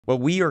Well,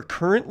 we are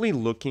currently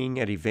looking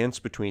at events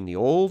between the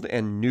Old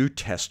and New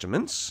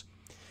Testaments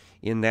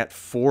in that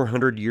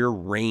 400-year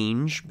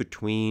range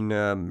between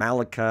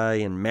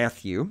Malachi and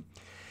Matthew.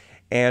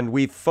 And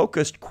we've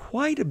focused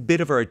quite a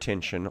bit of our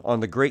attention on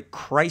the great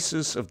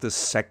crisis of the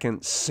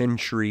 2nd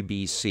century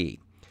BC,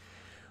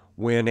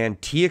 when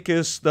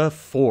Antiochus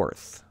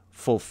IV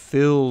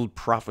fulfilled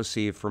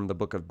prophecy from the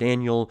book of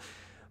Daniel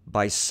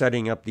by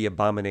setting up the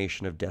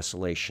abomination of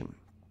desolation,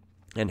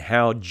 and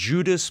how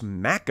Judas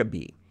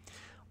Maccabee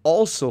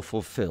also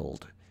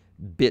fulfilled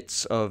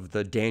bits of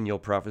the Daniel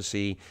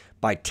prophecy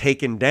by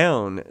taking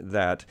down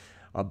that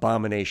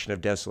abomination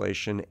of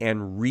desolation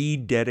and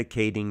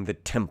rededicating the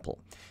temple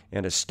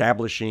and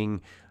establishing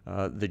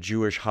the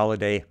Jewish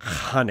holiday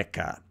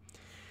Hanukkah.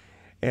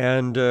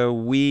 And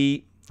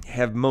we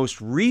have most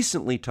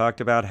recently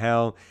talked about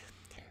how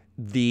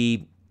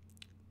the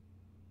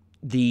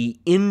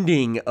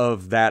ending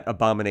of that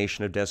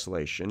abomination of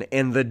desolation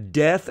and the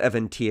death of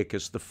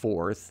Antiochus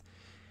IV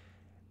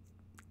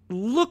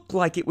looked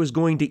like it was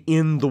going to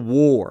end the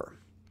war,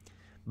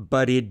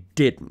 but it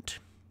didn't.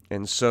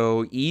 And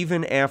so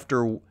even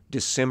after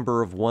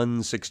December of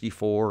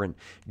 164 and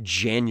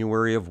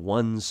January of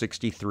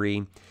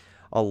 163,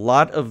 a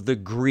lot of the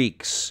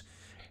Greeks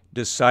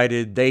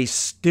decided they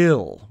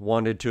still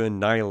wanted to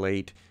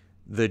annihilate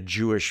the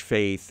Jewish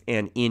faith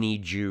and any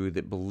Jew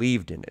that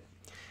believed in it.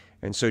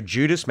 And so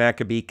Judas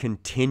Maccabee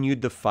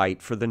continued the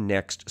fight for the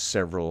next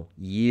several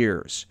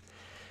years.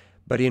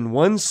 But in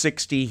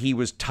 160, he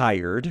was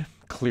tired,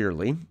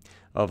 clearly,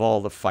 of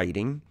all the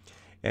fighting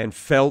and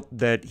felt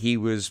that he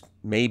was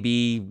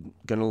maybe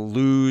going to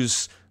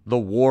lose the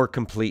war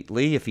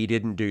completely if he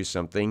didn't do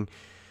something.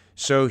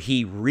 So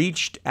he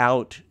reached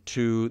out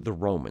to the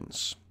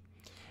Romans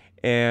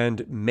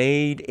and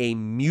made a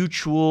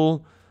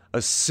mutual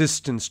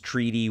assistance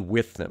treaty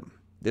with them.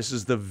 This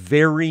is the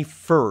very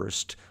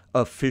first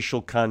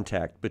official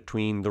contact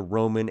between the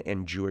Roman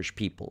and Jewish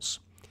peoples.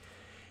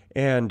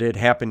 And it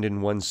happened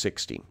in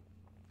 160.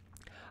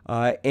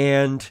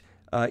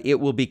 It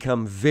will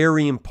become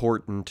very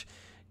important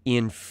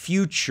in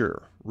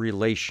future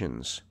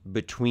relations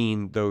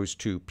between those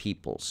two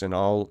peoples. And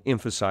I'll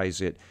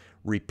emphasize it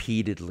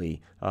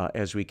repeatedly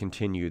as we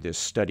continue this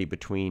study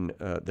between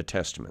the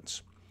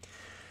Testaments.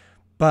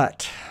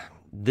 But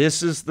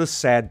this is the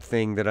sad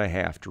thing that I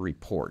have to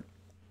report.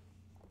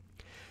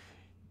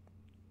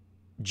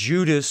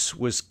 Judas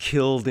was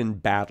killed in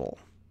battle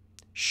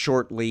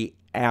shortly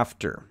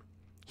after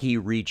he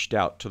reached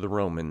out to the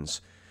Romans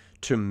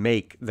to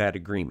make that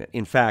agreement.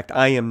 In fact,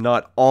 I am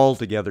not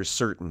altogether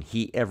certain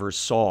he ever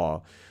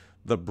saw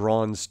the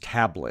bronze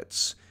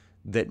tablets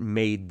that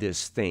made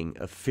this thing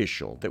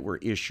official, that were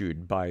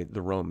issued by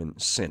the Roman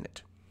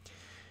Senate.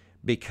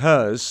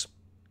 Because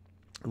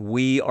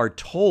we are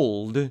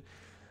told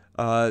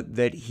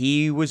that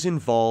he was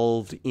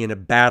involved in a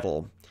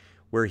battle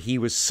where he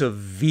was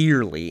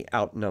severely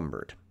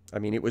outnumbered. I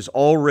mean, it was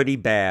already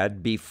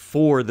bad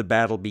before the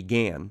battle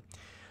began.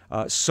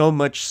 So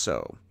much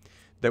so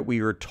that we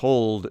are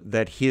told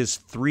that his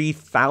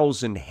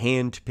 3,000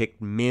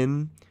 hand-picked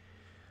men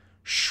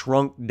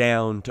shrunk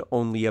down to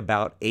only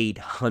about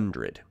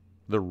 800.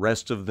 The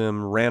rest of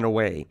them ran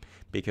away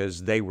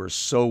because they were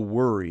so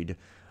worried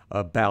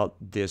about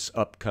this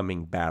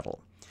upcoming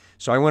battle.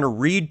 So I want to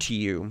read to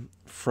you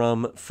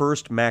from 1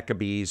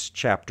 Maccabees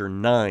chapter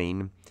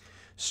 9,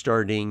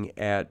 starting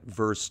at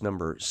verse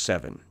number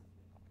 7.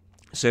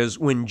 It says,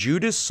 "When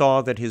Judas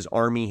saw that his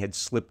army had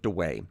slipped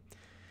away,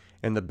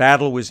 and the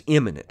battle was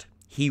imminent,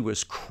 he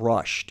was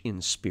crushed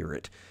in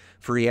spirit,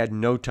 for he had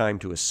no time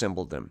to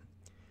assemble them.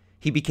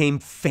 He became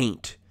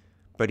faint,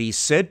 but he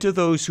said to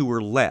those who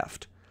were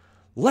left,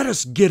 'Let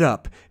us get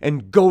up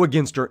and go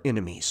against our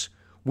enemies.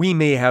 We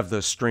may have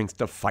the strength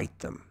to fight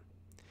them.'"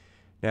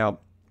 Now,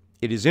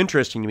 it is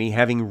interesting to me,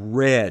 having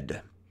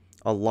read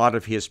a lot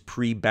of his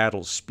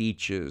pre-battle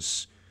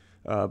speeches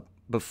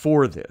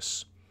before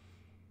this,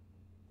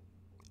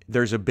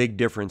 there's a big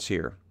difference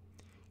here.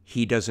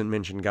 He doesn't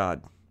mention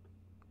God.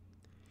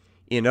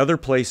 In other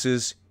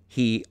places,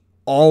 he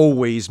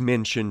always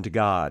mentioned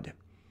God,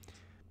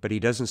 but he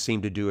doesn't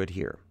seem to do it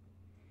here.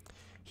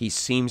 He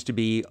seems to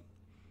be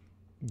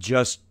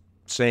just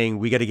saying,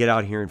 we got to get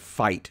out here and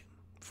fight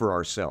for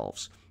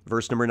ourselves.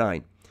 Verse number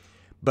 9,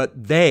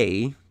 "But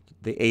they,"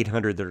 the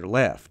 800 that are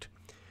left,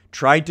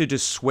 "tried to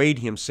dissuade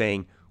him,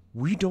 saying,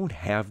 'We don't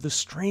have the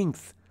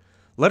strength.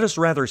 Let us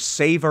rather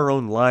save our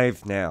own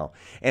lives now,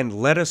 and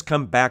let us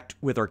come back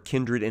with our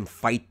kindred and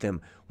fight them.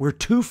 We're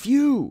too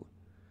few.'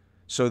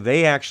 So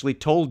they actually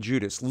told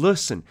Judas,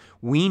 'Listen,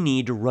 we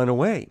need to run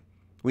away.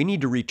 We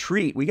need to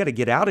retreat. We got to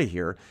get out of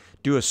here,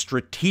 do a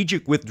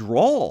strategic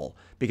withdrawal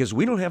because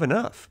we don't have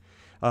enough.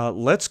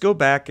 Let's go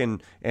back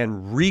and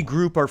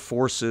regroup our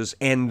forces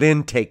and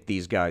then take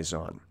these guys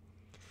on.'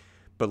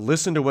 But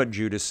listen to what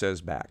Judas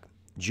says back.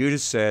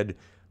 Judas said,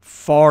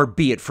 'Far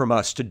be it from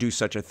us to do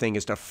such a thing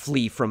as to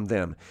flee from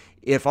them.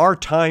 If our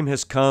time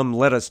has come,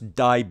 let us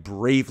die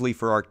bravely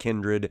for our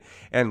kindred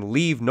and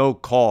leave no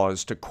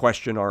cause to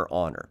question our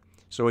honor.'"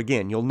 So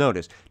again, you'll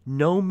notice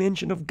no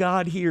mention of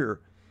God here.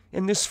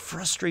 And this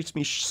frustrates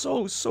me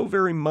so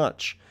very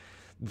much,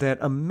 that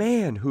a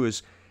man who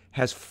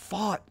has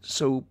fought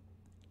so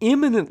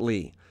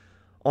eminently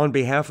on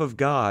behalf of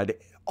God,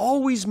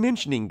 always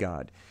mentioning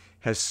God,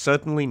 has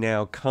suddenly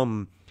now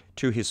come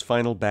to his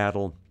final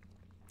battle,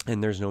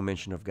 and there's no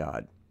mention of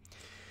God.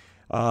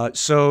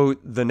 So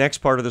the next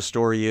part of the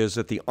story is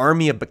that the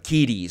army of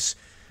Bacchides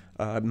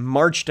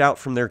marched out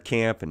from their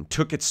camp and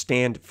took its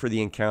stand for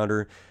the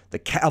encounter. The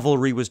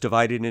cavalry was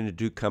divided into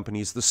two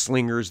companies. The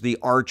slingers, the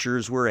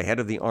archers were ahead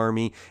of the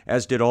army,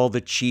 as did all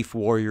the chief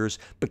warriors.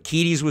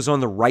 Bacchides was on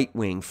the right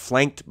wing,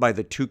 flanked by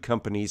the two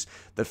companies.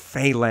 The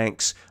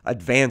phalanx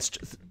advanced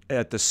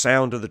at the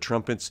sound of the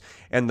trumpets,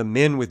 and the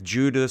men with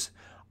Judas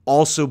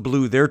also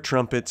blew their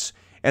trumpets,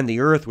 and the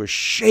earth was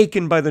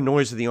shaken by the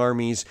noise of the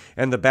armies,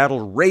 and the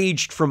battle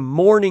raged from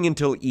morning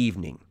until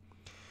evening.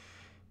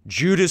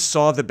 Judas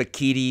saw that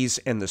Bacchides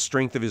and the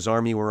strength of his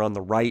army were on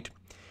the right,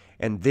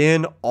 and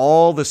then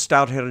all the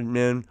stout-headed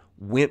men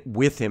went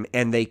with him,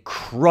 and they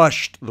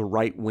crushed the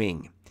right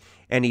wing,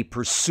 and he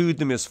pursued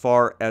them as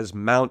far as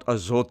Mount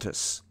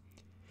Azotus.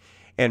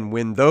 And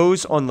when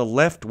those on the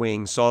left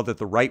wing saw that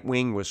the right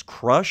wing was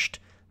crushed,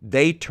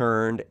 they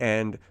turned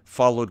and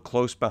followed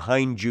close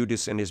behind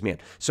Judas and his men.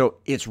 So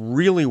it's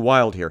really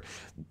wild here.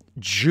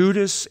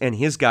 Judas and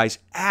his guys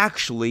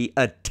actually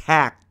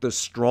attacked the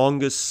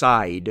strongest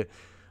side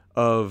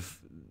of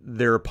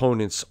their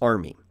opponent's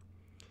army,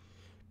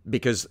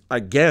 because I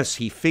guess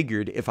he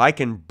figured, if I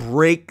can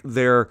break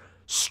their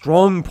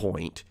strong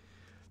point,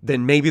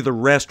 then maybe the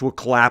rest will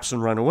collapse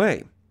and run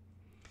away.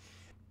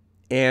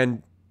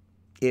 And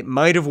it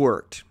might have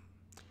worked,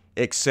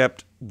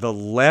 except the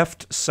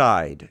left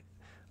side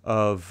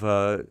of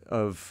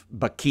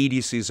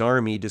Bacchides'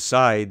 army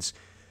decides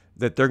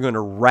that they're going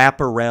to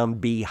wrap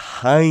around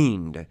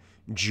behind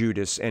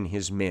Judas and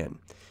his men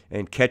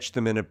and catch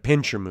them in a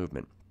pincher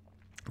movement.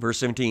 Verse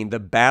 17, the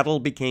battle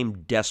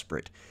became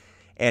desperate,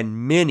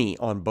 and many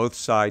on both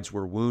sides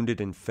were wounded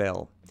and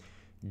fell.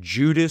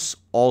 Judas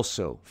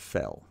also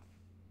fell.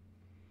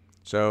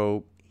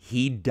 So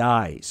he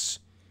dies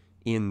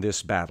in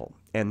this battle,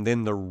 and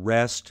then the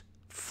rest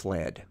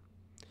fled.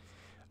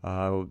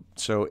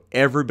 So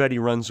everybody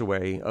runs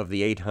away of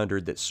the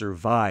 800 that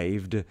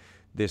survived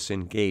this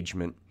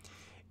engagement.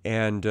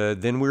 And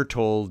then we're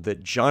told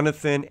that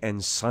Jonathan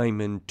and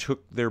Simon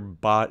took their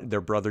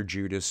brother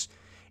Judas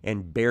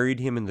and buried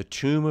him in the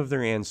tomb of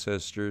their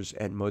ancestors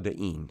at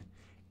Modain,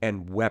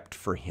 and wept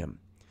for him.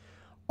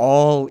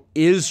 All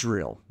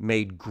Israel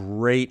made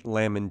great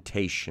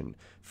lamentation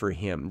for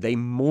him. They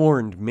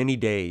mourned many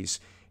days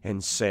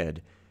and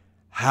said,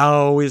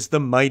 "How is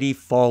the mighty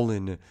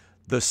fallen,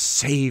 the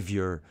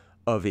Savior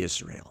of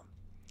Israel?"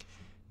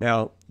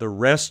 Now, the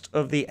rest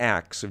of the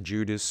acts of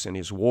Judas and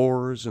his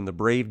wars and the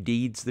brave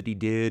deeds that he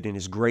did and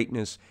his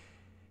greatness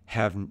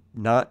have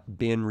not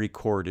been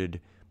recorded,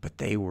 but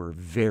they were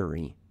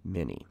very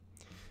many.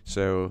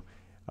 So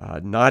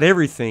not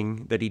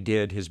everything that he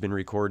did has been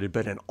recorded,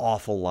 but an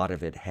awful lot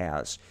of it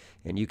has.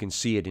 And you can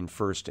see it in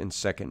 1st and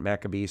 2nd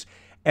Maccabees,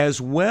 as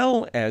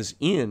well as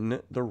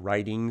in the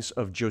writings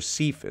of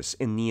Josephus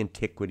in the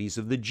Antiquities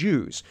of the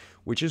Jews,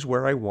 which is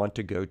where I want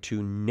to go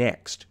to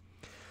next.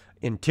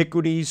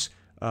 Antiquities,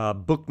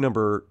 book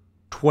number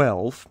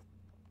 12,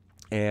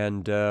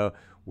 and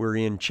we're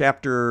in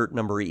chapter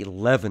number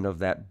 11 of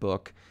that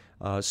book,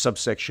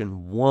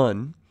 subsection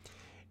 1.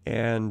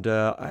 And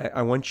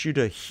I want you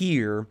to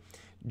hear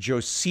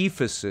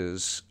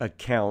Josephus's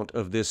account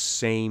of this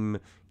same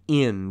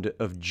end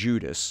of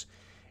Judas,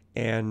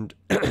 and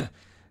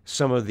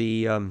some of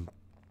the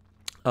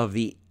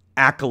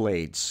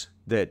accolades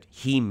that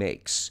he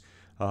makes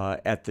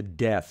at the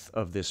death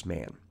of this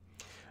man.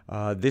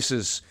 This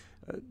is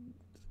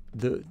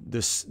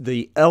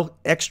the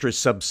extra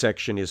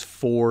subsection is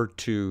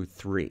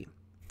 4-3.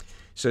 It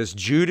says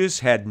Judas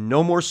had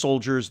no more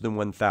soldiers than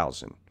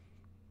 1,000.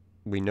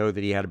 We know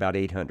that he had about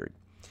 800.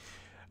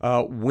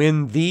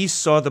 When these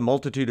saw the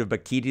multitude of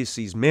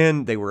Bacchides'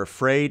 men, they were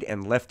afraid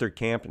and left their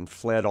camp and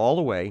fled all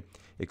away,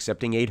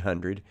 excepting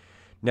 800.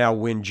 Now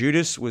when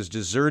Judas was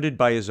deserted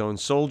by his own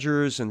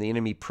soldiers, and the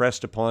enemy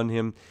pressed upon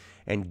him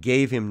and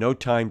gave him no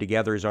time to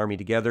gather his army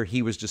together,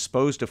 he was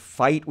disposed to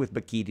fight with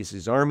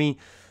Bacchides' army,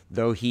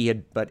 though he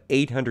had but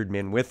 800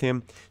 men with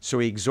him. So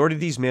he exhorted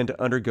these men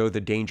to undergo the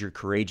danger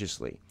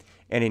courageously,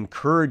 and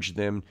encouraged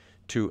them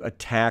to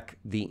attack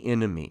the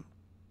enemy.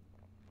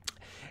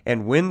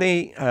 And when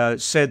they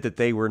said that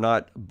they were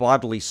not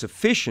bodily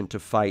sufficient to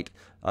fight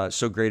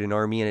so great an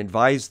army, and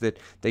advised that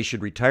they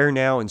should retire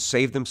now and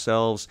save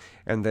themselves,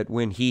 and that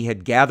when he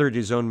had gathered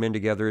his own men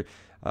together,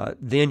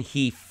 then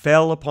he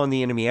fell upon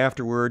the enemy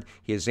afterward,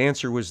 his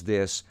answer was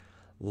this: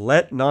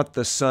 "Let not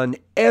the sun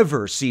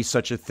ever see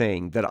such a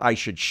thing, that I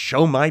should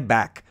show my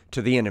back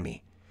to the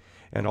enemy.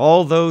 And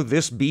although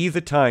this be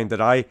the time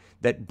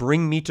that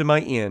bring me to my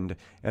end,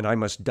 and I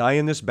must die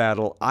in this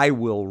battle, I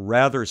will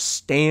rather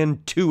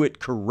stand to it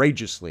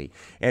courageously,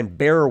 and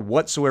bear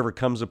whatsoever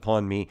comes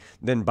upon me,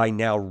 than by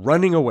now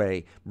running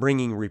away,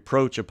 bringing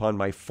reproach upon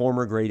my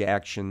former great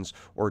actions,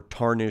 or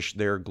tarnish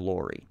their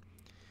glory."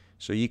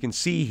 So you can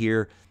see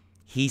here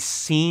he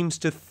seems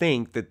to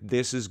think that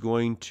this is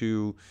going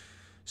to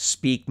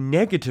speak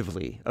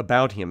negatively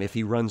about him if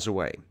he runs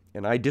away.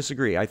 And I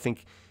disagree. I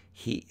think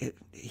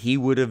he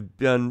would have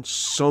done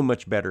so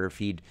much better if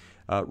he'd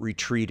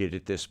retreated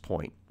at this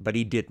point, but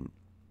he didn't.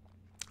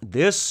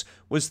 This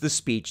was the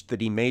speech that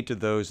he made to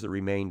those that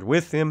remained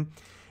with him,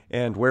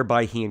 and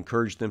whereby he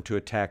encouraged them to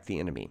attack the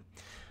enemy.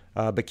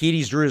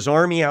 Bacchides drew his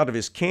army out of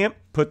his camp,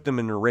 put them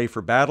in array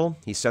for battle.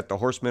 He set the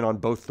horsemen on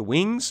both the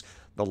wings.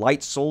 The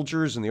light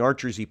soldiers and the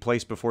archers he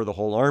placed before the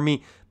whole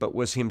army, but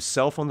was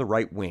himself on the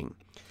right wing.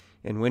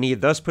 And when he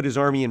had thus put his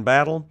army in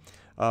battle,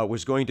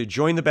 was going to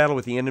join the battle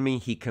with the enemy,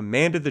 he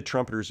commanded the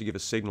trumpeters to give a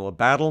signal of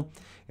battle,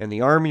 and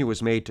the army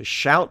was made to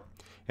shout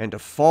and to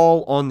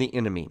fall on the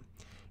enemy.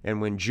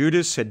 And when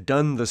Judas had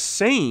done the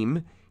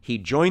same, he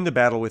joined the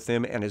battle with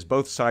them, and as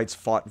both sides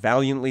fought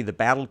valiantly, the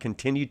battle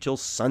continued till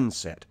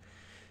sunset.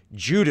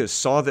 Judas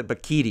saw that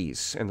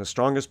Bacchides and the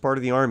strongest part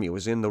of the army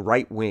was in the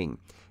right wing,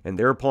 and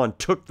thereupon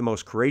took the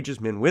most courageous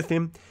men with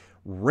him,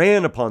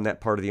 ran upon that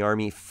part of the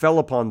army, fell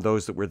upon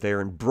those that were there,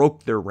 and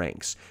broke their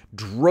ranks,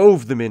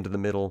 drove them into the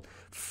middle,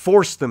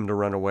 forced them to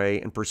run away,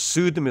 and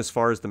pursued them as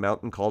far as the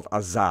mountain called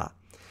Azah.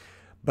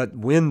 But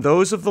when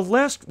those of the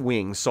left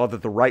wing saw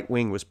that the right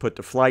wing was put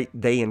to flight,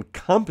 they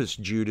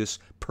encompassed Judas,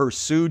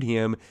 pursued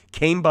him,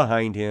 came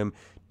behind him,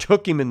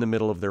 took him in the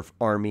middle of their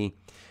army,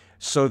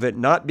 so that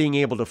not being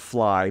able to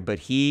fly, but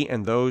he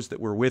and those that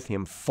were with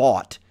him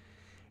fought.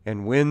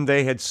 And when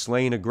they had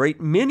slain a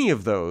great many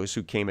of those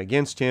who came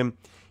against him,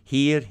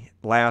 he at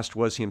last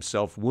was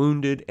himself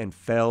wounded and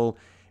fell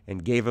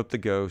and gave up the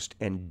ghost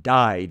and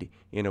died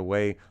in a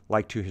way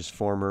like to his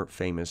former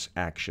famous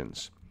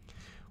actions.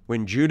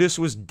 When Judas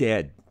was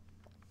dead,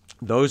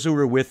 those who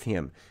were with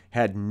him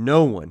had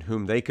no one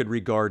whom they could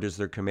regard as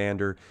their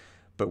commander,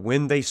 but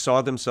when they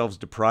saw themselves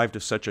deprived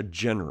of such a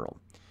general,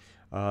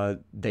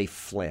 they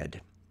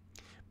fled.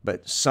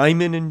 But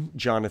Simon and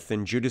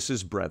Jonathan,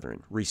 Judas's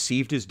brethren,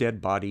 received his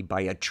dead body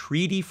by a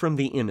treaty from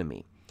the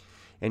enemy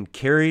and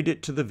carried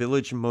it to the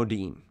village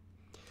Modin,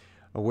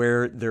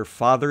 where their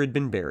father had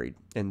been buried,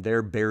 and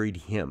there buried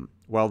him,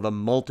 while the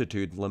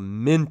multitude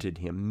lamented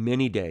him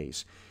many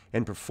days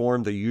and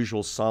performed the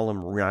usual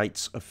solemn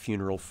rites of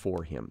funeral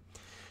for him.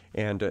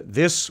 And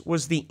this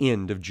was the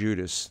end of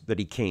Judas that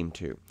he came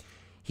to.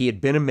 He had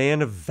been a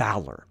man of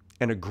valor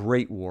and a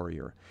great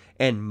warrior,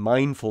 and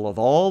mindful of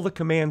all the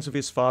commands of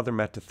his father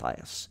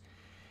Mattathias,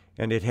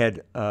 and it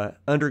had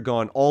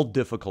undergone all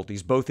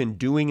difficulties, both in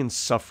doing and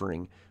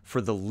suffering, for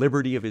the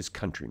liberty of his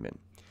countrymen.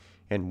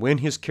 And when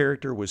his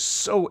character was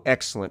so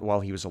excellent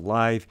while he was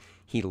alive,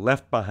 he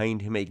left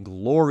behind him a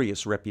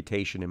glorious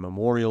reputation and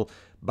memorial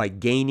by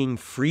gaining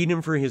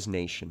freedom for his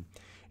nation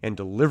and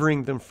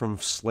delivering them from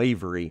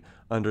slavery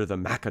under the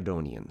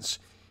Macedonians.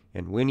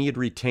 And when he had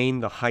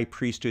retained the high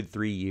priesthood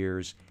 3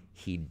 years,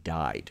 he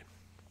died.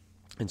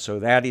 And so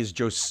that is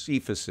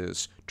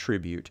Josephus's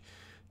tribute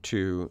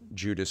to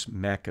Judas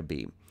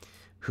Maccabee,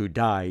 who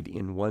died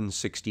in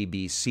 160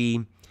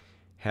 BC,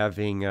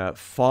 having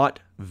fought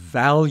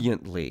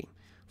valiantly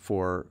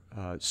for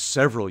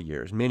several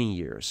years, many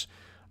years,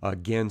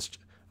 against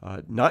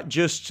not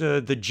just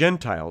the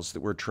Gentiles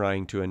that were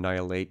trying to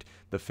annihilate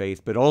the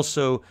faith, but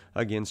also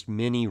against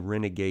many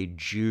renegade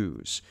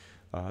Jews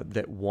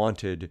that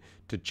wanted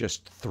to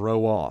just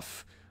throw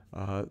off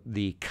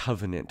the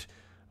covenant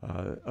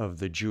of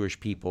the Jewish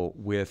people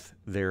with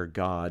their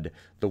God,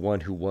 the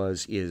one who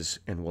was, is,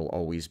 and will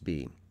always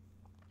be.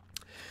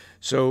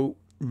 So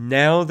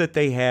now that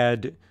they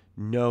had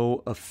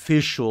no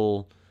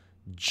official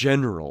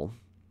general,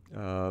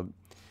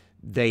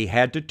 they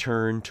had to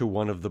turn to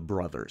one of the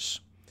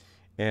brothers.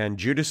 And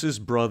Judas's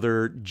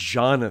brother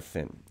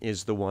Jonathan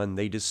is the one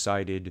they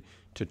decided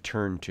to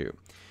turn to.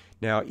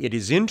 Now, it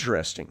is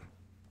interesting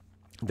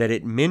that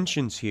it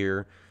mentions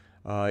here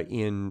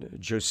in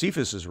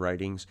Josephus's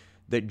writings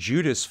that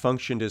Judas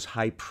functioned as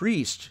high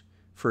priest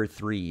for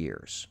 3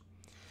 years.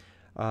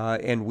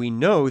 And we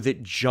know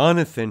that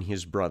Jonathan,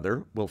 his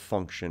brother, will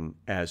function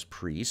as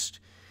priest,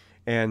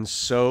 and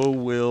so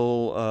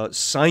will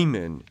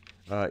Simon,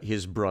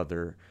 his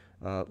brother,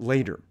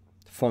 later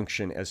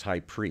function as high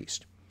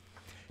priest.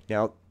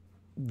 Now,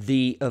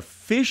 the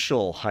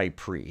official high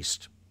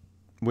priest,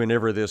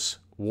 whenever this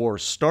war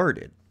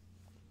started,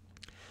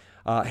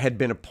 had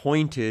been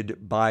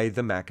appointed by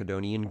the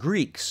Macedonian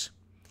Greeks.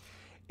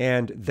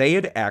 And they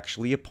had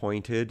actually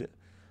appointed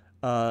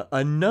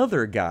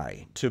another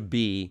guy to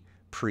be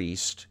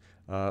priest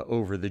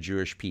over the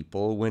Jewish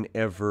people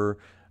whenever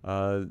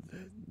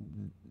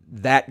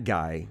that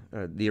guy,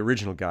 the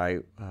original guy,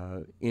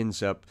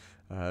 ends up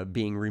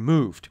being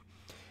removed.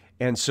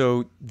 And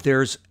so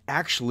there's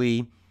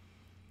actually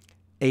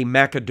a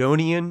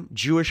Macedonian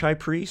Jewish high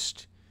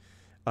priest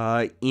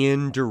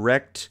in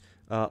direct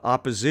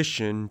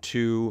opposition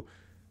to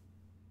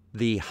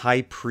the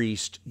high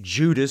priest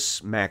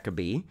Judas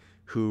Maccabee,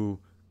 who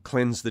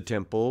cleansed the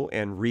temple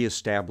and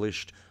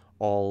reestablished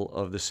all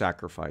of the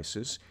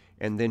sacrifices,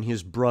 and then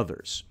his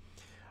brothers.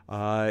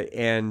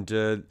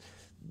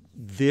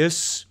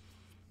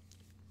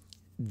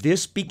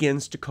 This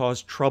begins to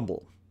cause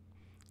trouble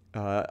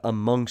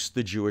amongst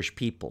the Jewish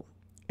people.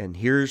 And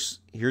here's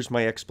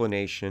my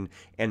explanation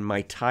and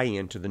my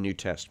tie-in to the New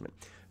Testament.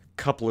 A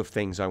couple of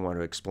things I want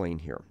to explain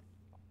here.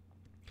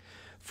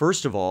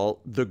 First of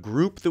all, the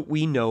group that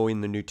we know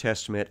in the New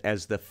Testament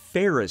as the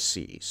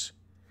Pharisees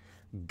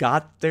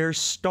got their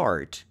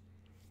start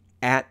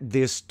at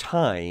this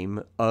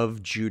time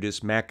of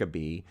Judas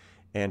Maccabee,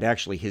 and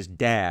actually his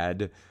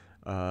dad,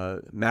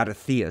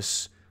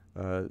 Mattathias,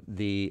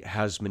 the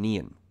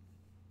Hasmonean.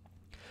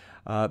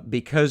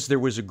 Because there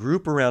was a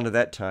group around at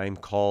that time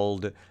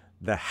called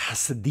the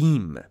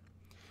Hasidim,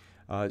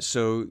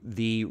 so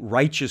the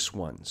righteous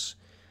ones.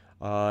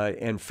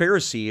 And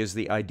Pharisee is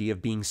the idea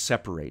of being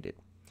separated.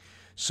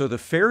 So the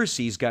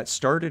Pharisees got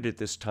started at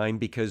this time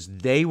because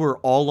they were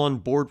all on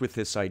board with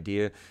this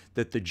idea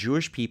that the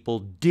Jewish people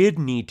did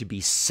need to be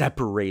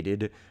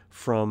separated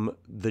from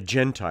the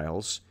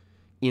Gentiles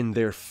in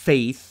their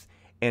faith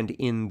and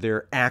in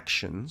their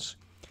actions,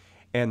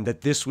 and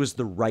that this was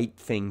the right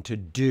thing to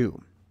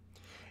do.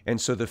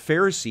 And so the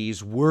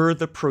Pharisees were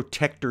the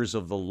protectors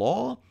of the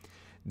law.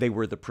 They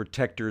were the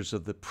protectors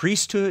of the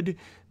priesthood.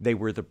 They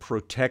were the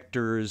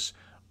protectors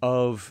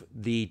of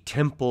the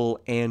temple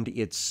and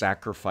its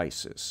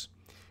sacrifices.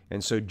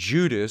 And so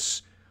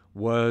Judas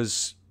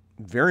was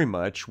very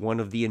much one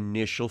of the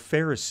initial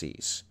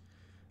Pharisees,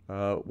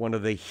 one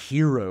of the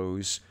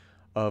heroes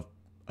of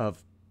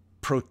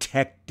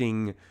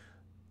protecting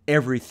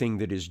everything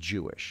that is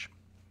Jewish.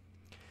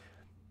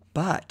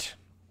 But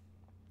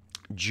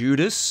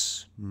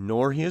Judas,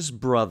 nor his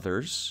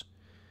brothers,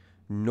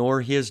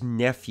 nor his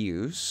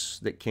nephews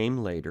that came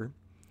later,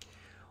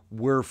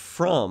 were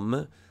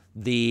from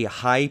the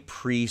high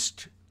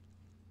priest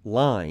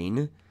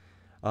line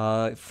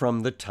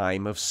from the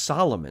time of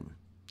Solomon,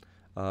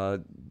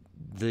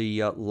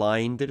 the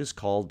line that is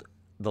called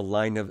the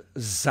line of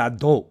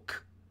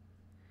Zadok.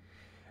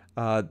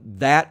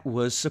 That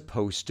was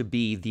supposed to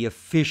be the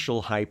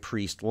official high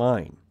priest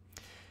line.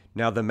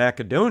 Now, the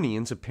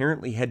Macedonians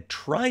apparently had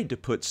tried to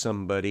put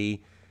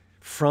somebody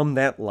from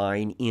that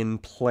line in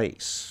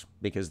place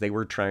because they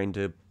were trying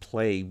to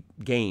play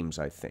games,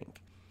 I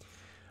think.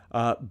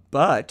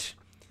 But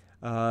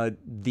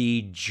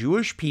the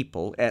Jewish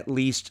people, at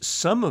least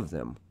some of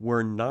them,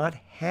 were not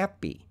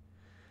happy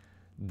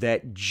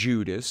that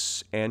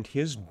Judas and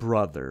his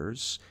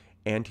brothers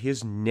and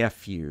his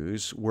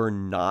nephews were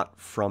not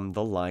from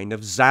the line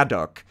of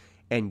Zadok,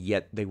 and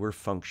yet they were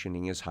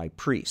functioning as high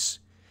priests.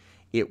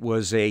 It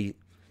was a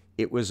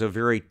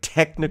very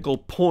technical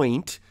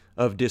point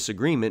of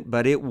disagreement,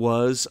 but it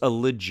was a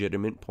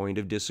legitimate point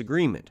of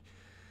disagreement.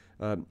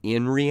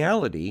 In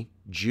reality,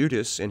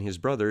 Judas and his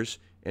brothers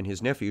and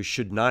his nephews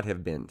should not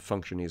have been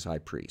functioning as high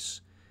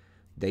priests.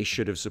 They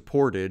should have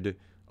supported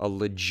a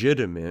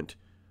legitimate,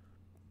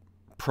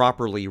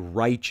 properly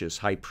righteous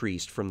high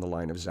priest from the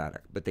line of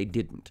Zadok, but they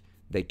didn't.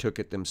 They took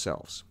it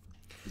themselves.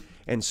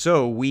 And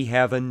so we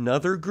have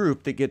another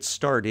group that gets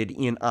started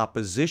in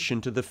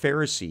opposition to the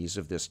Pharisees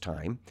of this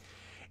time,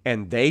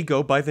 and they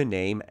go by the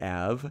name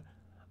of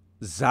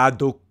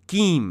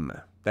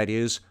Zadokim, that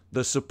is,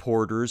 the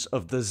supporters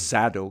of the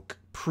Zadok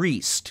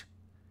priest.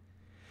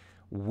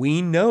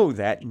 We know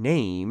that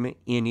name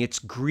in its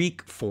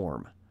Greek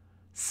form,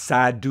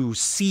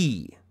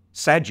 Sadducee.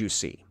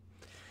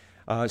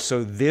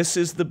 So this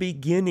is the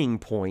beginning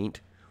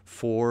point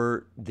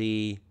for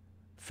the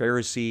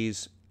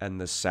Pharisees and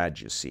the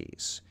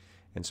Sadducees.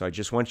 And so I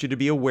just want you to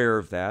be aware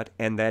of that,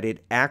 and that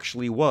it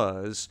actually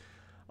was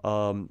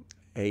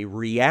a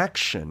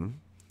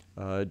reaction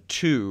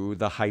to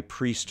the high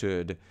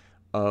priesthood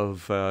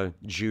of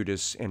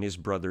Judas and his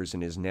brothers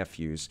and his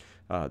nephews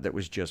that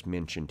was just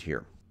mentioned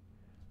here.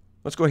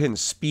 Let's go ahead and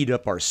speed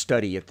up our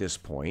study at this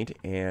point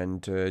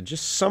and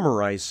just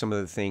summarize some of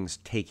the things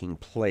taking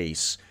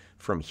place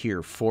from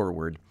here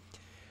forward.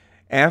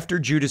 After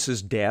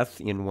Judas's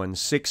death in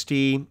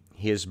 160,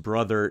 his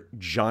brother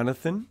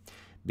Jonathan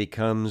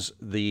becomes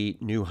the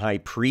new high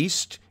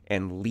priest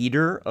and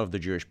leader of the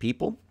Jewish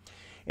people.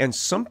 And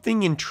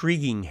something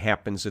intriguing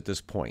happens at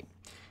this point.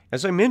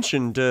 As I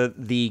mentioned,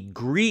 the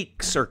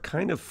Greeks are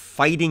kind of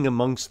fighting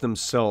amongst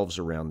themselves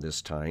around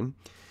this time.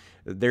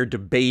 They're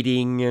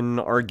debating and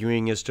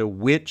arguing as to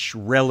which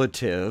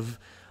relative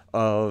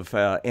of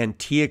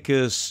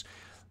Antiochus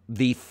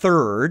the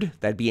Third,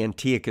 that'd be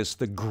Antiochus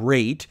the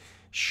Great,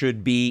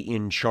 should be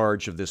in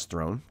charge of this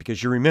throne.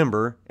 Because you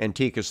remember,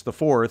 Antiochus the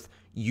Fourth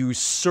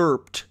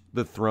usurped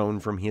the throne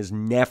from his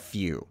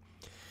nephew.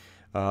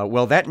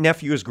 Well, that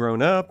nephew has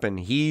grown up, and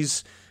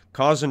he's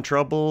causing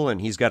trouble, and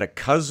he's got a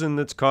cousin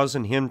that's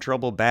causing him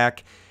trouble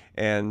back,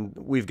 and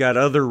we've got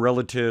other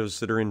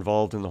relatives that are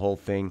involved in the whole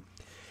thing.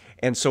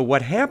 And so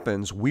what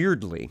happens,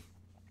 weirdly,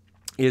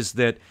 is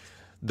that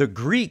the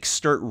Greeks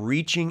start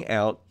reaching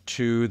out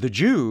to the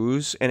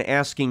Jews and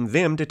asking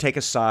them to take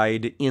a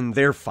side in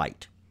their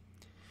fight.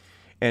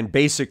 And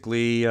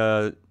basically,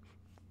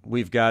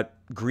 we've got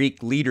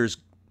Greek leaders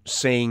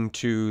saying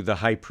to the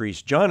high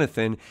priest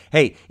Jonathan,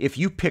 hey, if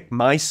you pick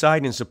my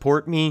side and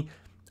support me,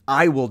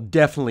 I will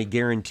definitely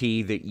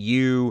guarantee that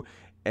you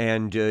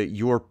and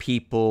your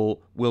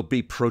people will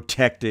be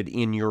protected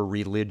in your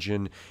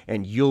religion,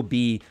 and you'll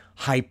be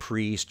high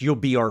priest, you'll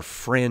be our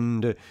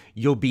friend,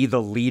 you'll be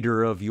the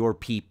leader of your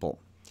people.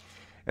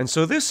 And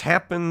so this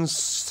happens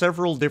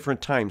several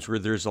different times where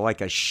there's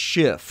like a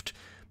shift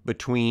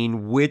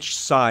between which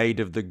side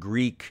of the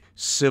Greek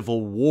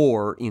civil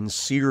war in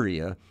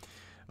Syria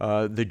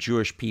the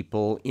Jewish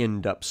people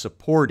end up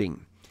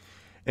supporting,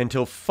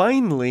 until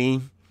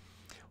finally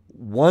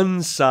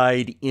one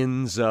side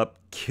ends up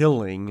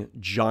killing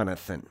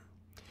Jonathan.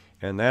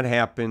 And that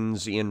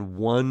happens in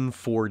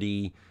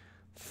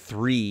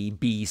 143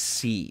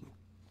 BC.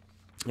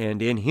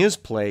 And in his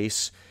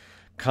place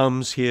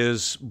comes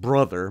his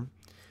brother,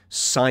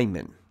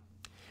 Simon.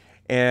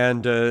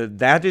 And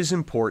that is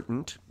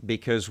important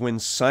because when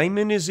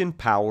Simon is in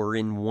power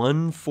in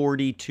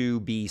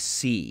 142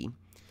 BC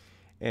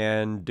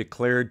and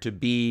declared to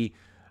be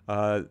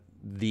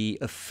the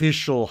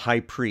official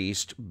high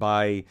priest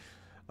by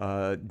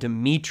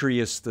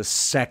Demetrius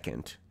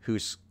II,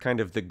 who's kind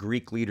of the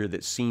Greek leader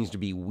that seems to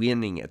be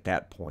winning at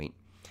that point,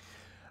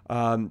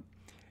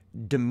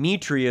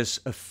 Demetrius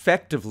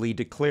effectively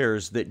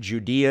declares that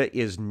Judea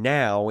is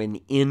now an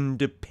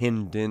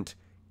independent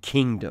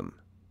kingdom,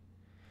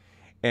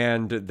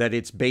 and that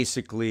it's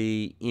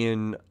basically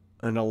in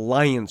an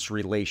alliance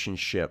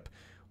relationship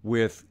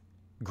with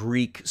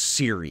Greek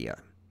Syria.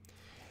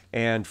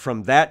 And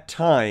from that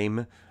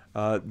time,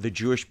 the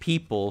Jewish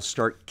people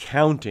start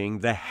counting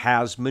the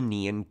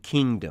Hasmonean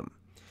kingdom.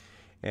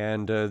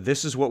 And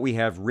this is what we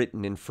have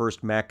written in 1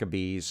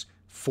 Maccabees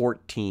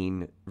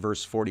 14,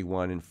 verse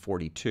 41 and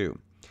 42.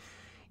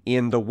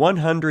 In the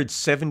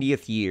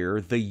 170th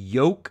year, the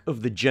yoke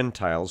of the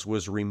Gentiles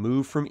was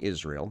removed from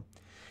Israel,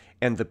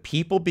 and the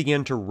people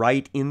began to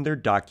write in their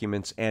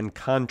documents and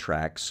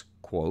contracts,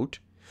 quote,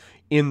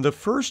 "In the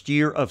first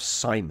year of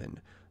Simon,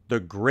 the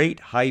great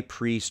high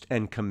priest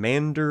and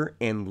commander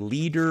and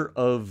leader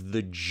of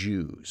the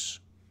Jews."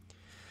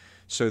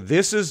 So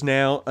this is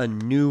now a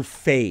new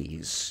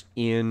phase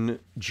in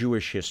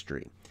Jewish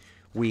history.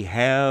 We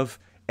have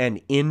an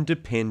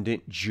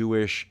independent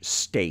Jewish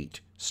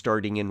state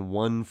starting in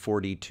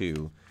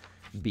 142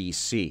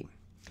 BC.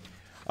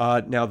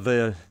 Now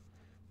the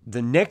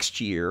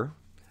next year,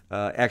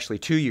 actually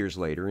 2 years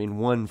later, in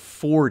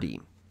 140,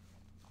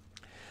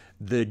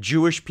 the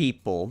Jewish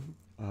people,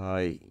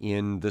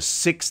 in the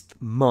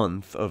 6th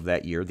month of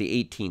that year, the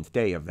 18th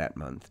day of that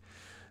month,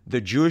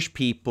 the Jewish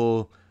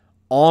people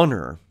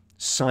honor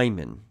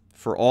Simon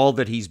for all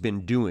that he's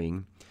been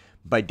doing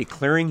by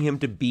declaring him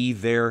to be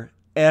their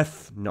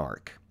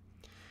ethnarch.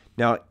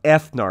 Now,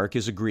 ethnarch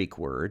is a Greek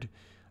word.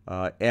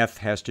 Eth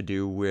has to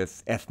do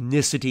with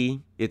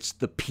ethnicity. It's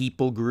the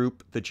people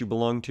group that you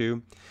belong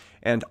to.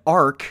 And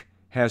arch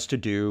has to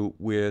do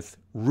with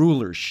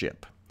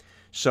rulership.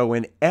 So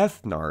an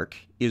ethnarch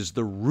is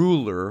the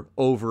ruler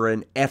over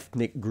an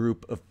ethnic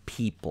group of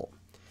people.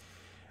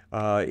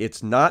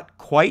 It's not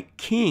quite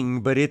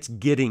king, but it's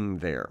getting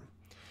there.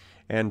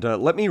 And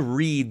let me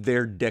read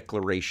their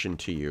declaration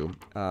to you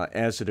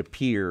as it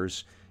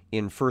appears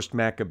in 1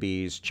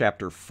 Maccabees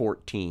chapter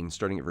 14,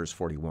 starting at verse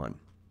 41.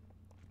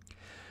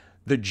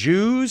 "The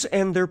Jews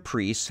and their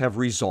priests have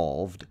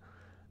resolved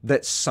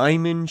that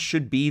Simon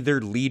should be their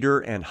leader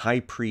and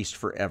high priest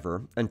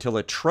forever, until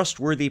a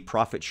trustworthy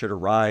prophet should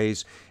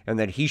arise, and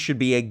that he should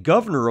be a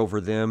governor over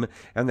them,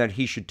 and that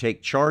he should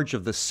take charge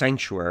of the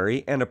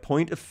sanctuary, and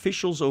appoint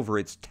officials over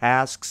its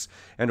tasks,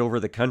 and over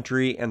the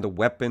country, and the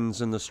weapons,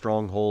 and the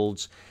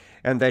strongholds,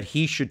 and that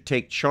he should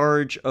take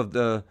charge of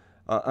the,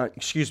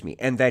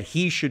 and that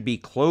he should be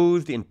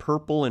clothed in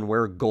purple and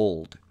wear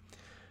gold."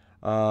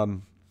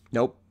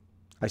 Nope.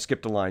 I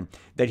skipped a line.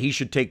 "That he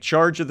should take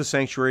charge of the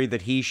sanctuary,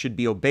 that he should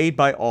be obeyed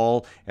by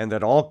all, and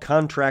that all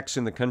contracts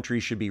in the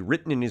country should be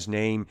written in his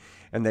name,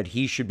 and that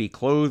he should be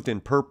clothed in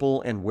purple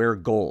and wear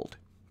gold."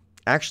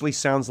 Actually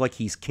sounds like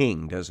he's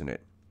king, doesn't it?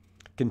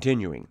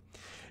 Continuing.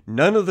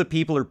 "None of the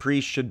people or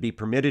priests should be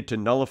permitted to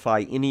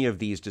nullify any of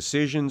these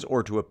decisions,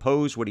 or to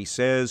oppose what he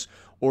says,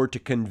 or to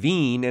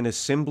convene an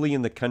assembly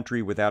in the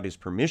country without his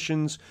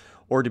permissions,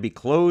 or to be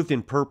clothed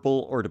in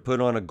purple, or to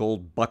put on a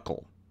gold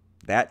buckle."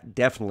 That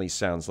definitely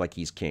sounds like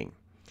he's king.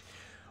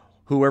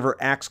 "Whoever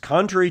acts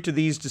contrary to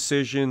these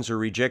decisions or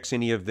rejects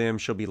any of them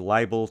shall be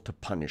liable to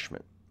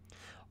punishment."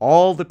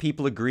 All the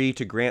people agree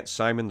to grant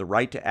Simon the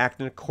right to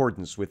act in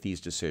accordance with these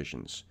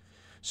decisions.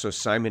 So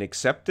Simon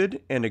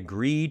accepted and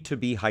agreed to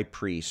be high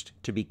priest,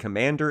 to be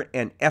commander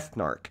and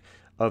ethnarch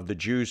of the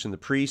Jews and the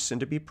priests, and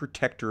to be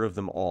protector of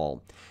them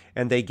all.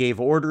 And they gave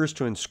orders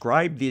to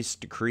inscribe this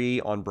decree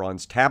on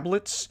bronze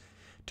tablets,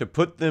 to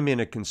put them in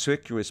a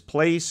conspicuous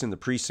place in the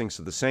precincts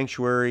of the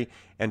sanctuary,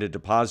 and to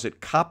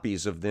deposit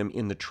copies of them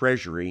in the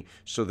treasury,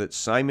 so that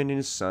Simon and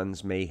his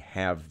sons may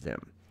have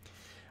them.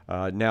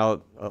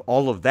 Now,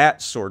 all of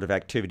that sort of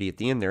activity at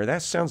the end there,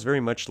 that sounds very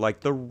much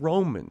like the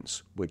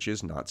Romans, which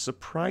is not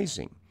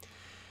surprising,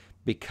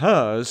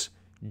 because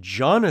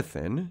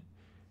Jonathan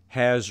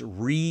has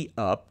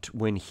re-upped,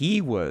 when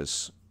he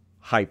was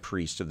high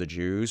priest of the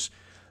Jews,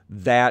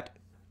 that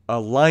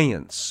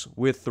alliance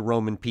with the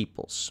Roman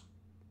peoples.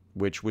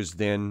 which was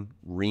then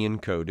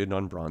re-encoded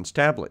on bronze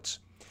tablets.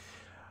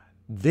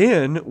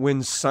 Then,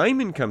 when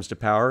Simon comes to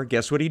power,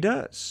 guess what he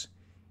does?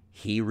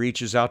 He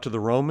reaches out to the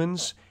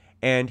Romans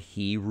and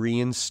he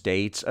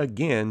reinstates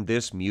again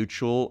this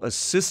mutual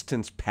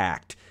assistance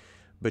pact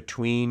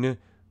between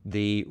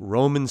the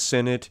Roman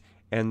Senate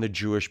and the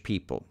Jewish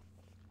people.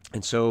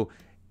 And so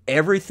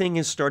everything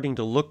is starting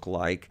to look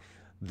like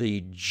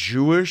the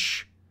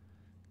Jewish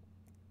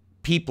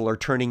people are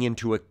turning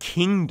into a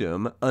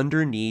kingdom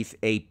underneath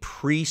a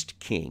priest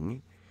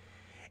king,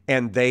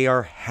 and they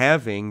are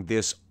having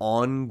this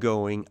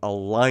ongoing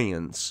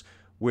alliance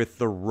with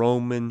the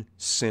Roman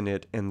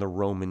Senate and the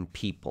Roman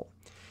people.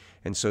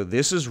 And so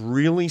this is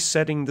really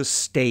setting the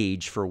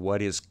stage for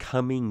what is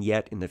coming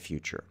yet in the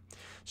future.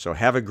 So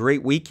have a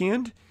great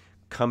weekend.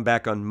 Come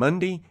back on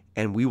Monday,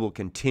 and we will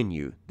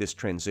continue this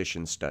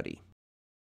transition study.